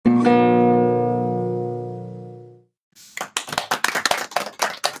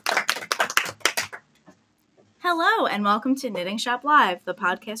and welcome to Knitting Shop Live, the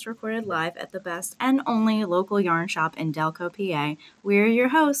podcast recorded live at the best and only local yarn shop in Delco, PA. We're your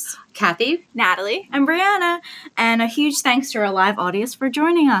hosts, Kathy, Natalie, and Brianna, and a huge thanks to our live audience for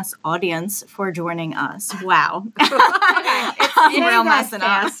joining us. Wow. I'm real messing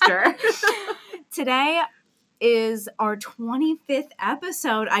up. Today is our 25th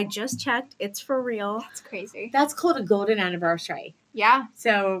episode. I just checked. It's for real. That's crazy. That's called a golden anniversary. Yeah.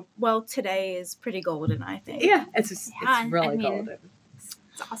 So, well, today is pretty golden, I think. Yeah, it's really golden. It's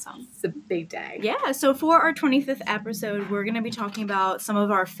awesome. It's a big day. Yeah, so for our 25th episode, we're going to be talking about some of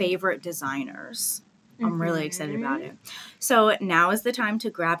our favorite designers. I'm really excited about it. So now is the time to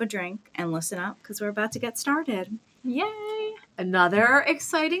grab a drink and listen up because we're about to get started. Yay! Another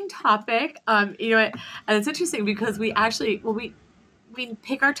exciting topic. And it's interesting because we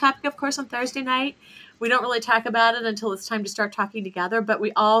pick our topic, of course, on Thursday night. We don't really talk about it until it's time to start talking together, but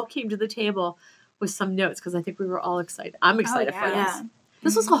we all came to the table with some notes because I think we were all excited. I'm excited for this. Yeah.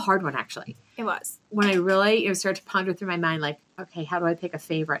 This was a hard one, actually. It was. When I really started to ponder through my mind, like, okay, how do I pick a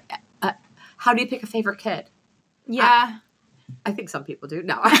favorite? How do you pick a favorite kid? Yeah. I think some people do.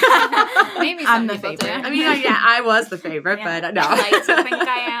 No. Maybe some people do. I mean, I was the favorite, but no. I like to think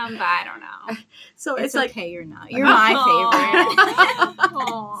I am, but I don't know. So it's like, okay, you're not. You're my favorite.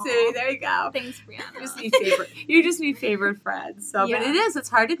 See, there you go. Thanks, Brianna. You just need favorite friends. So, but it's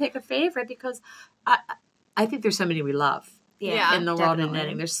hard to pick a favorite because I think there's so many we love. Yeah, in the world of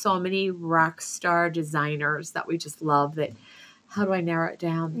knitting. There's so many rock star designers that we just love that. How do I narrow it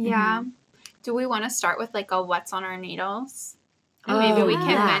down? Yeah. Do we want to start with like a what's on our needles? And maybe we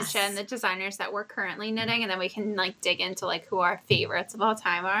can mention the designers that we're currently knitting, and then we can like dig into like who our favorites of all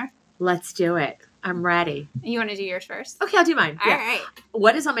time are. Let's do it. I'm ready. You want to do yours first? Okay, I'll do mine. All right.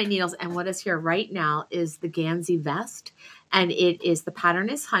 What is on my needles and what is here right now is the Gansey vest, and the pattern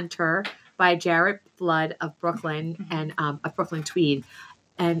is Hunter by Jarrett Blood of Brooklyn and of Brooklyn Tweed,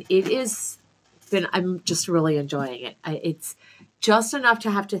 and I'm just really enjoying it. It's just enough to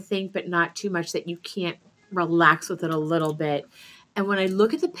have to think, but not too much that you can't relax with it a little bit. And when I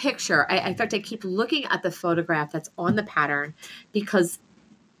look at the picture, in fact, I keep looking at the photograph that's on the pattern because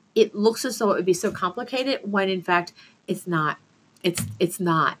it looks as though it would be so complicated when in fact it's not. It's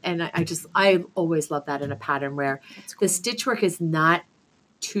not. And I always love that in a pattern where the stitch work is not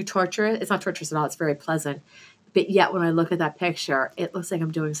too torturous. It's not torturous at all. It's very pleasant. But yet when I look at that picture, it looks like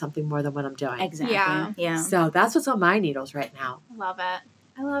I'm doing something more than what I'm doing. Exactly. Yeah. So that's what's on my needles right now. Love it.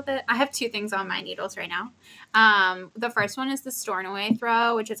 I love it. I have two things on my needles right now. The first one is the Stornoway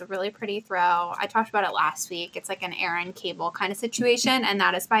throw, which is a really pretty throw. I talked about it last week. It's like an Aran cable kind of situation, and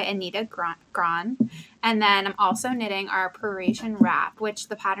that is by Anita Gran. And then I'm also knitting our Parisian wrap, which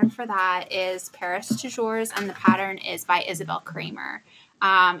the pattern for that is Paris Toujours, and the pattern is by Isabel Kramer.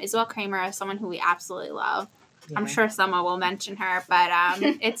 Isabel Kramer is someone who we absolutely love. Yeah. I'm sure someone will mention her, but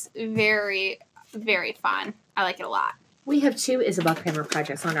it's very, very fun. I like it a lot. We have 2 Isabel Kramer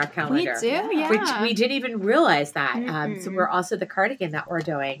projects on our calendar. We do, yeah. Which we didn't even realize that. So we're also, the cardigan that we're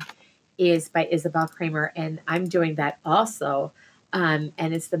doing is by Isabel Kramer, and I'm doing that also. And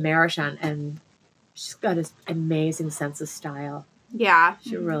it's the Marishan, and she's got this amazing sense of style. Yeah.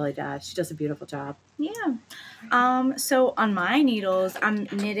 She really does. She does a beautiful job. Yeah. So on my needles, I'm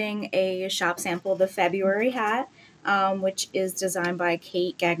knitting a shop sample, the February hat, which is designed by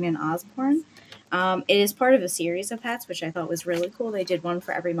Kate Gagnon Osborne. It is part of a series of hats, which I thought was really cool. They did one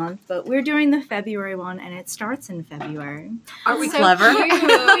for every month, but we're doing the February one, and it starts in February. Are we clever?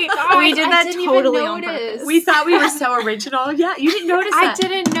 We did that totally on purpose. We thought we were so original. Yeah, you didn't notice that. I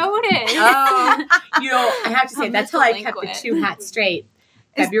didn't notice. Oh, I have to say, that's how I kept the 2 hats straight.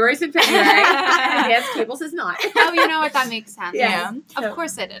 February's in February, and Advanced Cables is not. Oh, you know what? That makes sense. Yeah. Of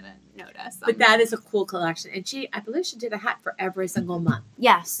course I didn't notice. But that is a cool collection. And I believe she did a hat for every single month.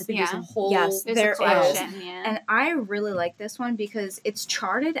 Yes. I think there's a whole... Yes, there is. Yeah. And I really like this one because it's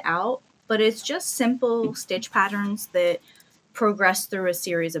charted out, but it's just simple stitch patterns that progress through a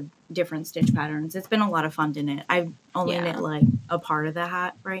series of different stitch patterns. It's been a lot of fun to knit. I've only knit like a part of the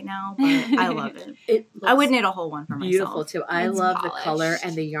hat right now, but I love it. I would knit a whole one for myself. Beautiful too. I love the color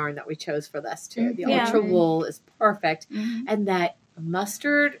and the yarn that we chose for this too. The ultra wool is perfect, and that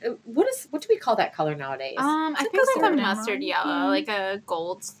mustard. What do we call that color nowadays? I think it's like a mustard yellow, like a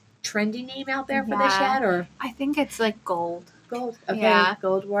gold. Trendy name out there for this yet, or I think it's like gold. Gold. Okay. Yeah.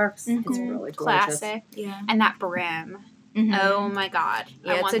 Gold works. Mm-hmm. It's really gorgeous. Classic. Yeah. And that brim. Mm-hmm. Oh my God.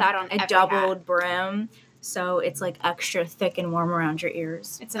 Yeah, I want that on a doubled brim. So it's like extra thick and warm around your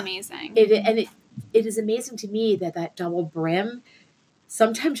ears. It's amazing. It is amazing to me that double brim,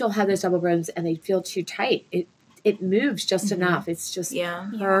 sometimes you'll have those double brims and they feel too tight. It moves just enough. It's just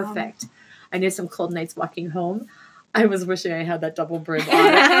perfect. I know some cold nights walking home. I was wishing I had that double brim on.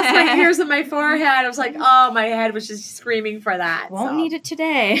 I was my ears and my forehead. I was like, oh, my head was just screaming for that. Won't need it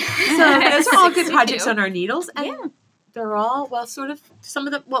today. So those are all good 62. projects on our needles. And Yeah. they're all, well, sort of, some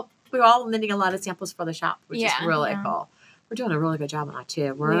of them, well, we're all knitting a lot of samples for the shop, which is Yeah. really Yeah. cool. We're doing a really good job on that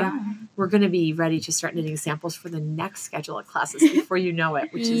too. We're going to be ready to start knitting samples for the next schedule of classes before you know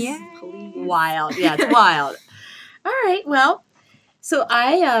it, which is wild. Yeah, it's wild. All right. Well, so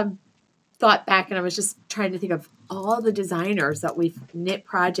I thought back and I was just trying to think of all the designers that we've knit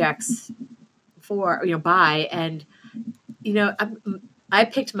projects for, by, and I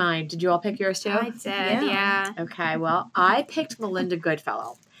picked mine. Did you all pick yours too? I did, yeah. Okay. Well, I picked Melinda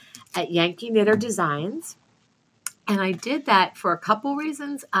Goodfellow at Yankee Knitter Designs. And I did that for a couple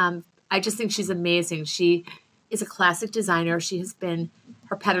reasons. I just think she's amazing. She is a classic designer.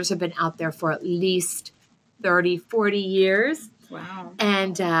 Her patterns have been out there for at least 30, 40 years. Wow.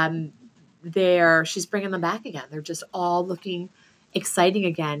 And she's bringing them back again. They're just all looking exciting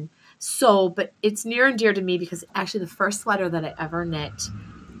again. So, but it's near and dear to me because actually the first sweater that I ever knit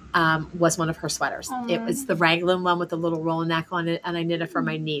was one of her sweaters. It was the raglan one with the little roll neck on it, and I knit it for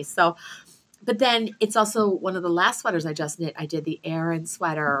my niece. So, but then it's also one of the last sweaters I just knit. I did the Erin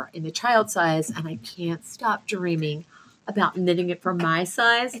sweater in the child size, and I can't stop dreaming about knitting it for my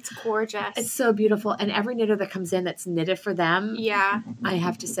size. It's gorgeous. It's so beautiful. And every knitter that comes in that's knitted for them, yeah. I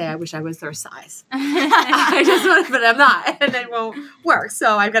have to say I wish I was their size. I just want to, but I'm not, and it won't work.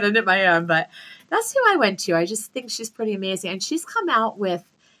 So I've got to knit my own. But that's who I went to. I just think she's pretty amazing. And she's come out with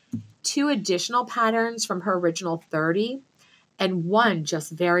 2 additional patterns from her original 30. And one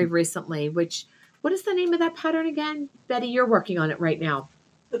just very recently, what is the name of that pattern again? Betty, you're working on it right now.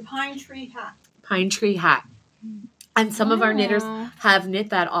 The Pine Tree Hat. Pine Tree Hat. And some of our knitters Aw. have knit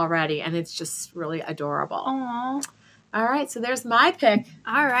that already, and it's just really adorable. Aw. All right, so there's my pick.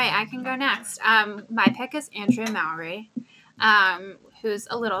 All right, I can go next. My pick is Andrea Mowry, who's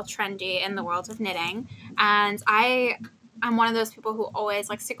a little trendy in the world of knitting. And I'm one of those people who always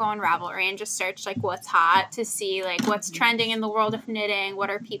likes to go on Ravelry and just search like what's hot to see like what's trending in the world of knitting, what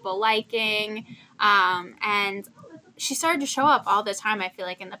are people liking, and she started to show up all the time, I feel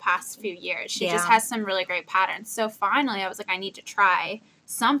like, in the past few years. She just has some really great patterns. So finally I was like, I need to try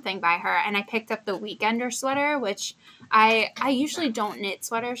something by her, and I picked up the Weekender sweater, which I usually don't knit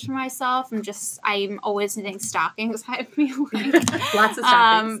sweaters for myself. I'm always knitting stockings, I feel like. Lots of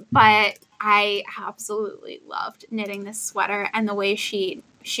stockings. But I absolutely loved knitting this sweater, and the way she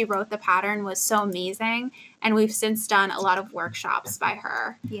wrote the pattern was so amazing. And we've since done a lot of workshops by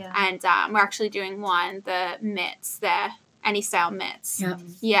her. Yeah. And we're actually doing the mitts, the Any Style mitts. Yep.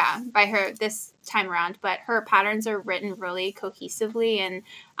 Yeah, by her this time around. But her patterns are written really cohesively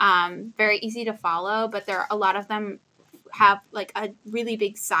and very easy to follow. But a lot of them have like a really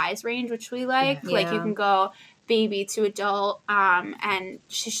big size range, which we like. Yeah. Like you can go baby to adult, and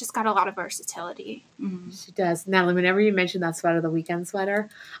she's just got a lot of versatility. She does. Natalie, whenever you mention that sweater, the weekend sweater,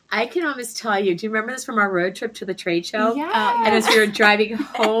 I can almost tell you, do you remember this from our road trip to the trade show? Yeah. And as we were driving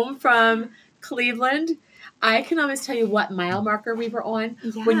home from Cleveland, I can almost tell you what mile marker we were on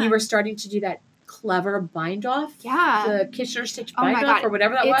when you were starting to do that clever bind off. Yeah. The Kitchener Stitch Oh my bind off God. or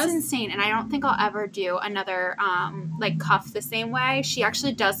whatever that It's was. insane, and I don't think I'll ever do another like cuff the same way. She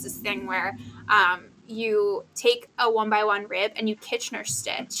actually does this thing where you take a 1x1 rib and you Kitchener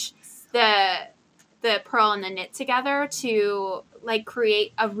stitch the pearl and the knit together to like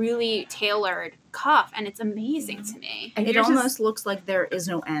create a really tailored cuff, and it's amazing to me. And It you're almost looks like there is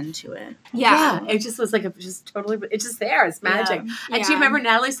no end to it. Yeah. It just was like it's just there. It's magic. Yeah. And do you remember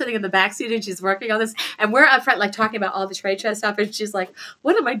Natalie sitting in the back seat and she's working on this, and we're up front like talking about all the trade show stuff, and she's like,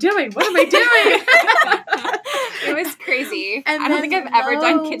 "What am I doing? What am I doing?" It was crazy. And I don't then think I've ever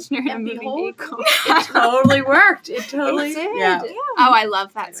done lo Kitchener in a and moving behold, vehicle. It totally worked. It totally It did. Yeah. Oh, I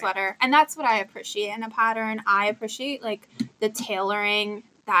love that sweater. And that's what I appreciate in a pattern. I appreciate like the tailoring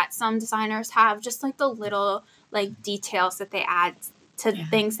that some designers have, just like the little like details that they add to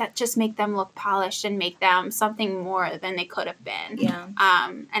things that just make them look polished and make them something more than they could have been. Yeah.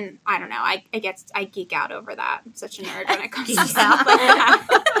 And I don't know, I geek out over that. I'm such a nerd when it comes to Geek stuff like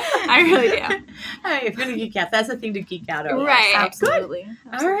that. I really do. Hey, if you're gonna geek out, that's the thing to geek out over. Right. Absolutely.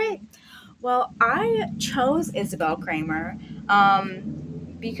 All right. Well, I chose Isabel Kramer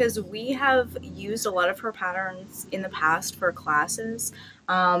because we have used a lot of her patterns in the past for classes.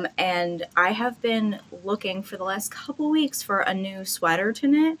 And I have been looking for the last couple weeks for a new sweater to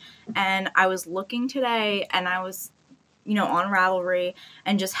knit. And I was looking today, and I was, on Ravelry,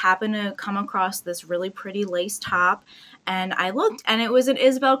 and just happened to come across this really pretty lace top. And I looked, and it was an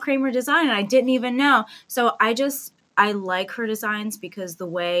Isabel Kramer design, and I didn't even know. So I like her designs because the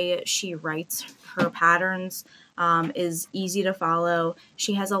way she writes her patterns, is easy to follow.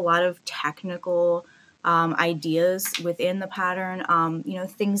 She has a lot of technical ideas within the pattern,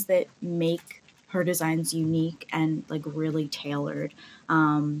 things that make her designs unique and like really tailored.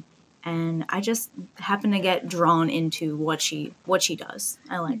 And I just happen to get drawn into what she does.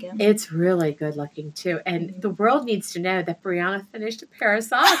 I like it. It's really good looking too. And the world needs to know that Brianna finished a pair of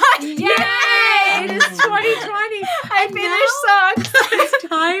socks. Yay! It is 2020. I finished socks. It's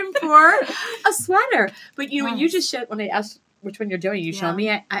time for a sweater. But when you just showed, when I asked which one you're doing, you showed me,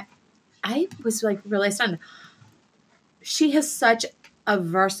 I was like really stunned. She has such a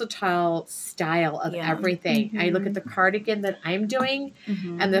versatile style of everything. I look at the cardigan that I'm doing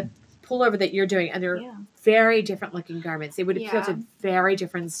and the pullover that you're doing, and they're very different looking garments. They would appeal to very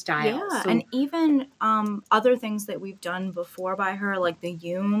different styles. Yeah, and even other things that we've done before by her, like the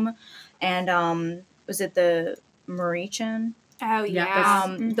Yume, and was it the Marichin? Oh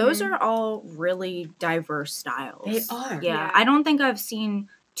yeah, those are all really diverse styles. They are. Yeah, I don't think I've seen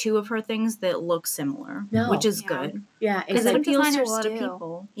two of her things that look similar, which is good. Yeah, because it appeals to a lot of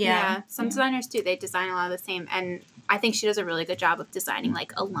people. Yeah, some designers do. They design a lot of the same, and I think she does a really good job of designing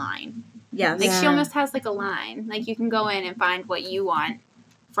like a line. Yeah, like she almost has like a line. Like you can go in and find what you want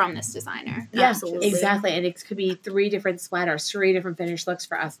from this designer. Yeah, absolutely, exactly. And it could be 3 different sweaters, 3 different finished looks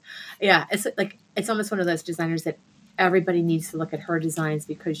for us. Yeah, it's almost one of those designers that everybody needs to look at her designs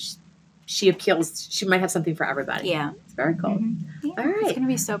because she appeals. She might have something for everybody. Yeah, it's very cool. Yeah. All right, it's gonna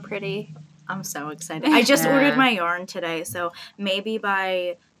be so pretty. I'm so excited. I just ordered my yarn today, so maybe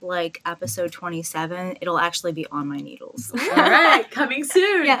by like episode 27, it'll actually be on my needles. All right, coming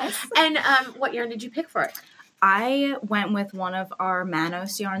soon. Yes. And what yarn did you pick for it? I went with one of our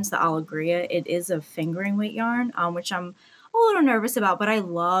Manos yarns, the Alegria. It is a fingering weight yarn, which I'm a little nervous about, but I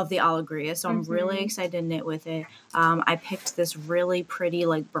love the Alegria, so I'm really excited to knit with it. I picked this really pretty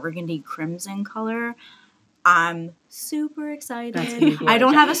like burgundy crimson color. I'm super excited. I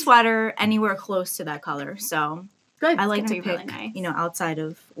don't have a sweater anywhere close to that color, so good. I like to pick, really nice. Outside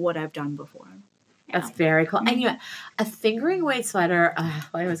of what I've done before. That's very cool. And a fingering weight sweater. I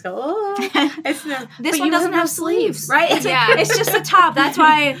always go, it's this one doesn't have sleeves, right? It's it's just the top. That's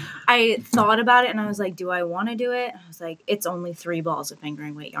why I thought about it, and I was like, do I want to do it? And I was like, it's only 3 balls of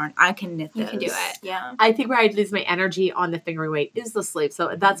fingering weight yarn. I can knit this. You can do it. Yeah. I think where I'd lose my energy on the fingering weight is the sleeve.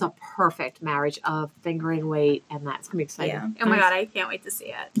 So that's a perfect marriage of fingering weight, and that's going to be exciting. Yeah. Oh my God, I can't wait to see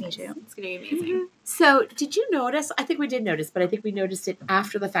it. Me too. It's going to be amazing. So did you notice, I think we did notice, but I think we noticed it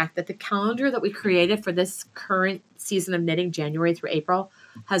after the fact that the calendar that we created for this current season of knitting, January through April,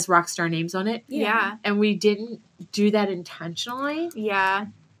 has Rockstar names on it. Yeah. And we didn't do that intentionally. Yeah.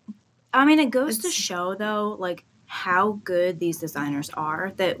 I mean, it goes to show, though, like, how good these designers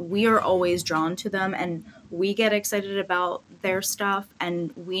are, that we are always drawn to them, and we get excited about their stuff,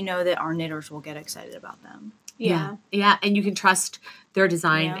 and we know that our knitters will get excited about them. Yeah. Yeah, and you can trust their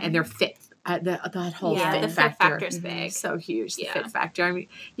design and their fit. That whole the fit fit factor factor's big. So huge, the Yeah. fit factor. I mean,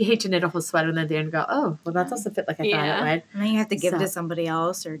 you hate to knit a whole sweater and then at the end go, oh, well, that doesn't fit like I thought it would. And then you have to give it to somebody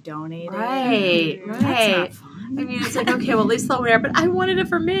else or donate it. Right. That's not fun. I mean, it's like, okay, well, at least they'll wear it, but I wanted it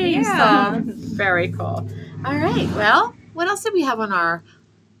for me. Yeah. So, very cool. All right. Well, what else did we have on our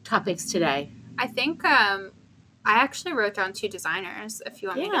topics today? I think I actually wrote down 2 designers if you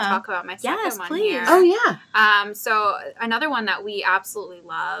want me to talk about my second one please. here. Oh, yeah. So another one that we absolutely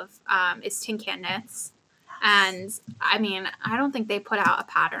love is Tin Can Knits. And I mean, I don't think they put out a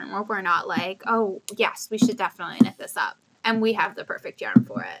pattern where we're not like, oh, yes, we should definitely knit this up. And we have the perfect yarn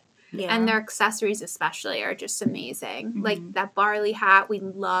for it. Yeah. And their accessories especially are just amazing. Like that barley hat, we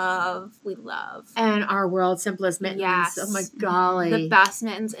love. And our world's simplest mittens. Yes. Oh, my golly. The best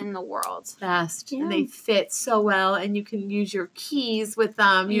mittens in the world. Best. Yeah. And they fit so well, and you can use your keys with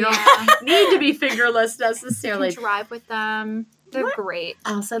them. You don't need to be fingerless You necessarily. can drive with them. They're great.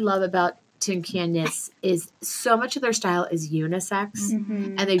 Else I love about Tin Can Knits is so much of their style is unisex,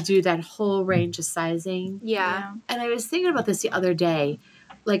 and they do that whole range of sizing. Yeah. And I was thinking about this the other day,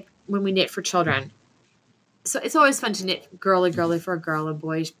 like when we knit for children. So it's always fun to knit girly for a girl and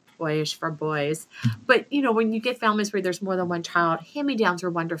boyish for boys. But, when you get families where there's more than one child, hand-me-downs are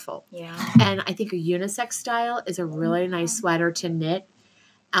wonderful. Yeah. And I think a unisex style is a really nice sweater to knit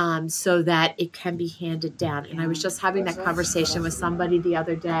so that it can be handed down. And I was just having that conversation with somebody the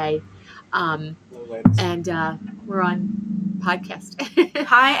other day. And we're on podcast.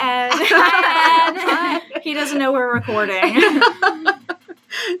 Hi, Ed. Hi, Ed. He doesn't know we're recording.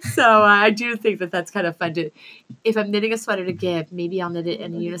 So I do think that that's kind of fun to, if I'm knitting a sweater to give, maybe I'll knit it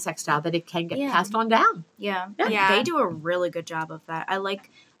in a unisex style that it can get passed on down. Yeah. They do a really good job of that. I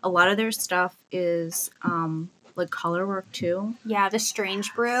like a lot of their stuff is like color work too. Yeah, the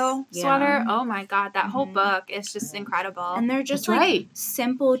Strange Brew Yeah. sweater. Oh my god, that whole Mhm. book is just incredible. And they're just That's right.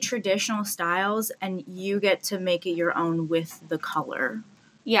 simple traditional styles, and you get to make it your own with the color.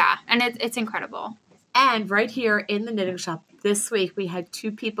 yeah, and it's incredible. And right here in the knitting shop this week, we had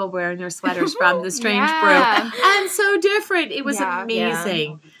 2 people wearing their sweaters from the Strange Yeah. Brew, and so different. It was Yeah.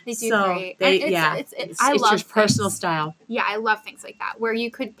 amazing. They do So great. they, And it's it's love your personal things- style. Yeah, I love things like that where you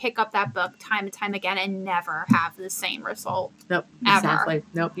could pick up that book time and time again and never have the same result. Nope, Ever. exactly.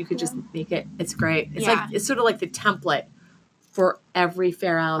 Nope, you could just make it. It's great. It's Yeah. like it's sort of like the template for every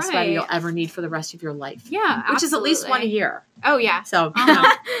Fair Isle sweater Right. you'll ever need for the rest of your life. Yeah, Which is at least one a absolutely. year. Oh yeah, So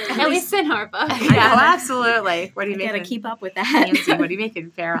at least in our book. yeah, absolutely. What are you I gotta making? keep up with that. Gansey? What are you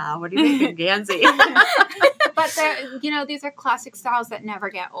making, Fair Isle? What are you making, Gansey? But these are classic styles that never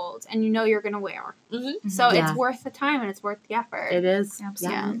get old, and you're gonna wear. Mhm. So Yeah. it's worth the time and it's worth the effort. It is.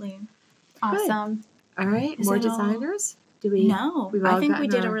 Absolutely. Awesome. All right. Is More it all? designers? Do we? No, We've I all think we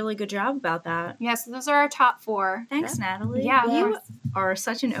gotten did a our- really good job about that. Yeah, so those are our top 4. Thanks, Natalie. Yeah, of you course. are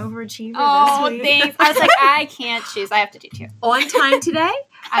such an overachiever Oh, this week. thanks. I was like, I can't choose. I have to do 2. On time today?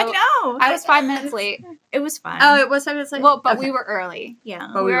 I know. I was 5 minutes late. It was fine. Oh, it was 7 minutes late? Well, but Okay. we were early. yeah.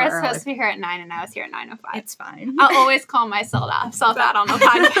 But we we were were supposed early. to be here at 9, and I was here at 9:05. It's fine. I'll always call myself out on the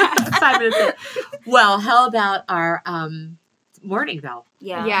podcast. 5 minutes late. Well, how about our morning though?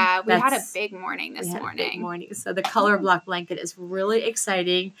 Yeah. Yeah, we had a That's- big morning this We had a big morning. morning. So the color block blanket is really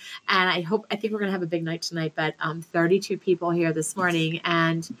exciting, and I think we're gonna have a big night tonight. But 32 people here this morning,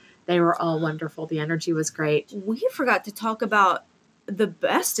 and they were all wonderful. The energy was great. We forgot to talk about the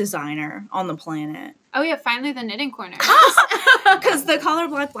best designer on the planet. Oh yeah, finally the knitting corner. Because the color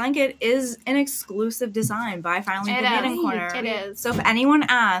black blanket is an exclusive design by Finally It the Knitting is. Corner. It is. So if anyone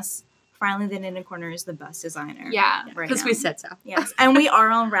asks, Finally the Knitting Corner is the best designer. Yeah. Right Because now. we said so. Yes. And we are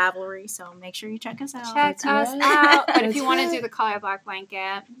on Ravelry, so make sure you check us out. Check That's us right. out. But if That's you want to right. do the color black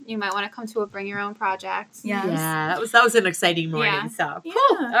blanket, you might want to come to a bring your own project. Yes. Yeah, that was an exciting morning. Yeah. So Yeah.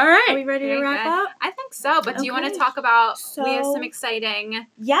 cool. All right. Are we ready to Very wrap good. up? I think so. But do you want to Okay. talk about? We have So- some exciting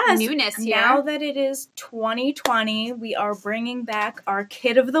Yes. newness here. Now that it is 2020, we are bringing back our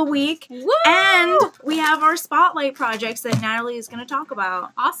Kid of the Week. Woo! And we have our spotlight projects that Natalie is going to talk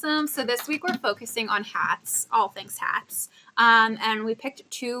about. Awesome. So this week we're focusing on hats, all things hats. And we picked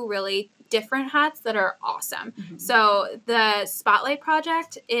 2 really different hats that are awesome. So the Spotlight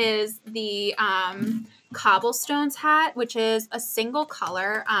project is the Cobblestones hat, which is a single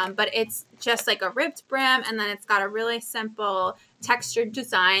color, but it's just like a ribbed brim, and then it's got a really simple textured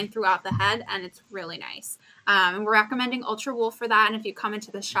design throughout the head, and it's really nice. And we're recommending Ultra Wool for that, and if you come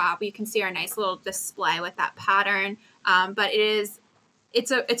into the shop, you can see our nice little display with that pattern. But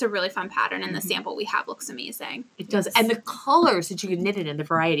it's a really fun pattern, and the sample we have looks amazing. It does. And the colors that you can knit it in, the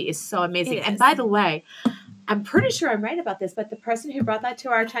variety is so amazing. It And is. by the way, I'm pretty sure I'm right about this, but the person who brought that to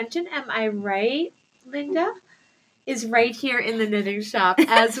our attention, am I right, Linda? Is right here in the knitting shop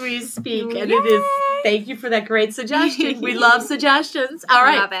as we speak. And it is, thank you for that great suggestion. We love suggestions. All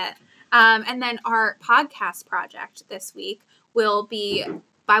right. Love it. And then our podcast project this week will be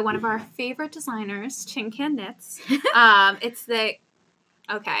by one of our favorite designers, Chin Can Knits. It's the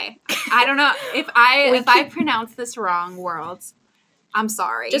okay. I don't know if I pronounce this wrong, worlds. I'm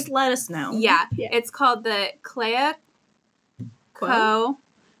sorry. Just let us know. yeah, Yeah. it's called the Clea Co.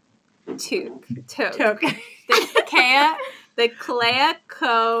 Toque. The Clea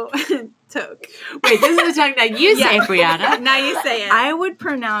Co. Toque. Wait, this is the tongue that you say, Yeah. Brianna. Now you say it. I would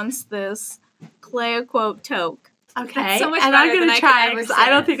pronounce this Clea quote toque. Okay. That's so much and I'm better going than to I could try ever because say I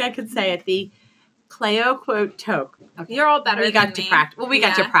don't it. think I could say it. The Cleo quote toque. Okay. You're all better We got than to me. practice. Well, we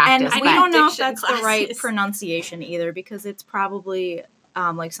got to Yeah. practice. And we but- don't know if diction that's the right classes. pronunciation either, because it's probably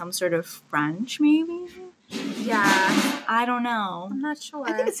like some sort of French, maybe. Yeah. I don't know. I'm not sure.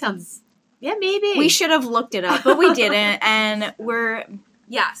 I think it sounds. Yeah, maybe. We should have looked it up, but we didn't, and we're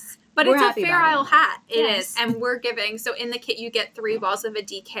Yes. But We're it's a happy Fair about it. Isle hat. It Yes. is. And we're giving, so in the kit you get 3 balls of a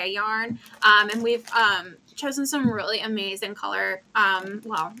DK yarn. And we've chosen some really amazing color.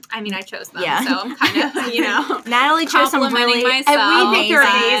 Well, I mean, I chose them. Yeah. So I'm kind of, Natalie chose some Complimenting really myself. And we think they're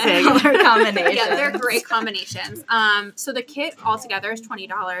amazing. color combinations. Yeah, they're great combinations. So the kit altogether is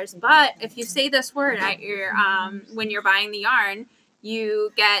 $20, but if you say this word at your when you're buying the yarn,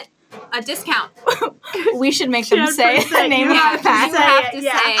 you get a discount. We should make them say the 100%. name You of have the to You pack. have to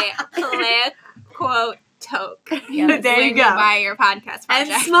yeah. say Clea quote toque. Yes. There you when go. buy your podcast And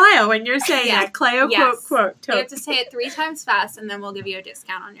project. smile when you're saying Yeah. that. Cleo Yes. quote You have toque. to say it 3 times fast, and then we'll give you a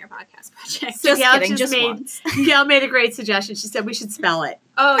discount on your podcast project. So Just Gail kidding, just made, once. Gail made a great suggestion. She said we should spell it.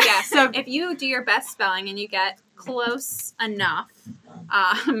 Oh yeah. So- So if you do your best spelling and you get close enough,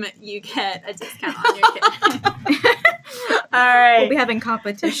 you get a discount on your kit. All right. We'll be having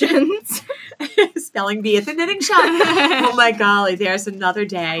competitions. Spelling bee at the knitting shop. Oh my golly, there's another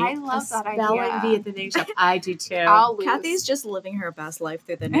day. I love A that spelling idea. bee at the knitting shop. I do too. I'll lose. Kathy's just living her best life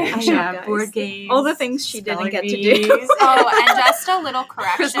through the I knitting shop, have guys. board games. All the things she didn't spelling get to bees, do. Oh, and just a little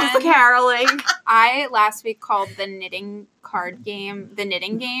correction. Christmas caroling. I last week called the knitting card game the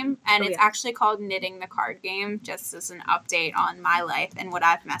knitting game, and Oh, it's yeah. actually called knitting the card game, just as an update on my life and what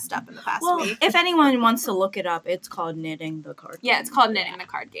I've messed up in the past Well, week. if anyone wants to look it up, it's called Knitting the Card. Yeah, it's called knitting the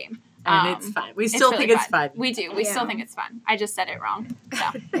card game. And it's fun. We still really think it's fun. We do. We Yeah. still think it's fun. I just said it wrong. So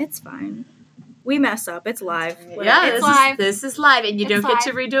It's fine. We mess up. It's live. Yeah, It's this live. This is live, and you It's don't get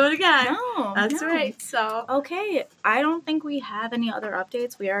to redo it again. No. That's no. right. So Okay, I don't think we have any other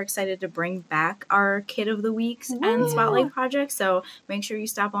updates. We are excited to bring back our Kid of the Weeks and Woo! Spotlight projects, so make sure you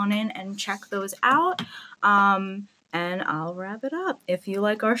stop on in and check those out. And I'll wrap it up. If you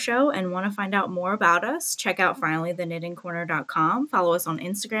like our show and want to find out more about us, check out finallytheknittingcorner.com. Follow us on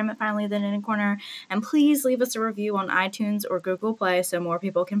Instagram at finallytheknittingcorner, and please leave us a review on iTunes or Google Play so more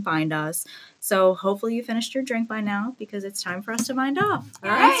people can find us. So hopefully you finished your drink by now because it's time for us to wind off. Yay.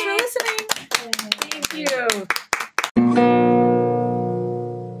 Thanks for listening.